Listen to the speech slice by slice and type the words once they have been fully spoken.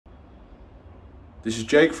This is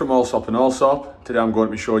Jake from Allsopp and Allsopp. Today I'm going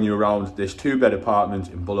to be showing you around this 2-bed apartment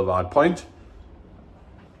in Blvd Point.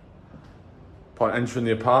 Upon entering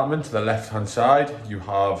the apartment, to the left hand side you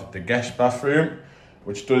have the guest bathroom,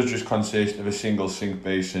 which does just consist of a single sink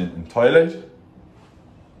basin and toilet.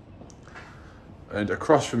 And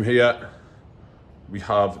across from here we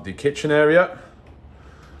have the kitchen area,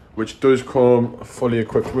 which does come fully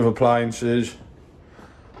equipped with appliances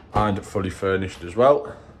and fully furnished as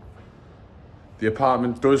well. The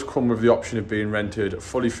apartment does come with the option of being rented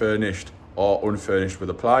fully furnished or unfurnished with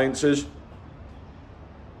appliances.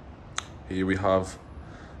 Here we have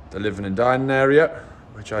the living and dining area,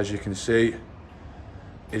 which, as you can see,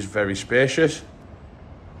 is very spacious.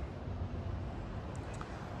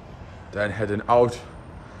 Then heading out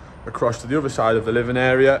across to the other side of the living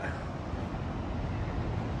area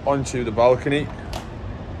onto the balcony.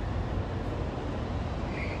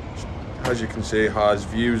 As you can see, it has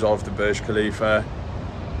views of the Burj Khalifa,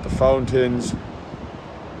 the fountains,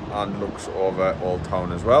 and looks over Old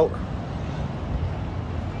Town as well.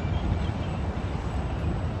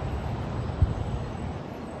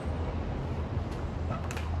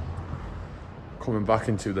 Coming back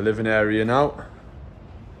into the living area now,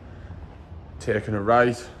 taking a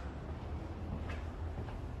right.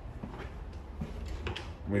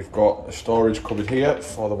 We've got a storage cupboard here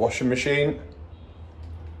for the washing machine.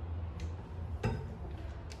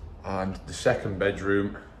 And the second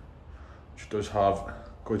bedroom, which does have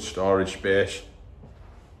good storage space.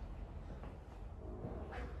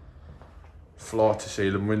 Floor to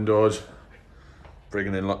ceiling windows,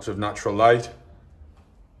 bringing in lots of natural light.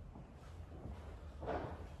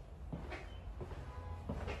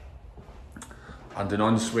 And an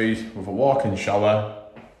ensuite with a walk-in shower,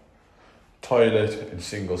 toilet and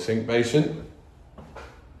single sink basin.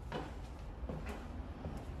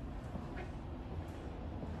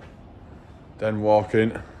 Then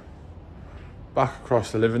walking back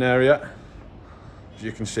across the living area. As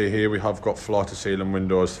you can see here, we have got floor to ceiling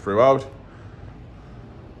windows throughout.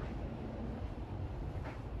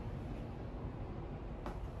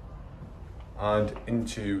 And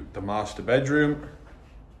into the master bedroom,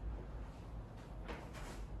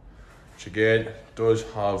 which again does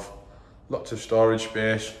have lots of storage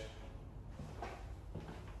space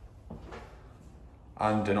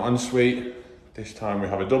and an ensuite. This time we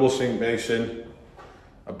have a double sink basin,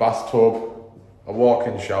 a bathtub, a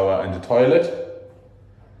walk-in shower and a toilet.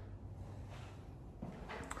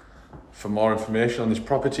 For more information on this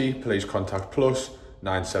property, please contact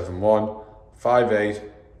 +971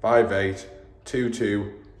 5858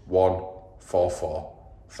 22144.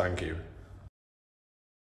 Thank you.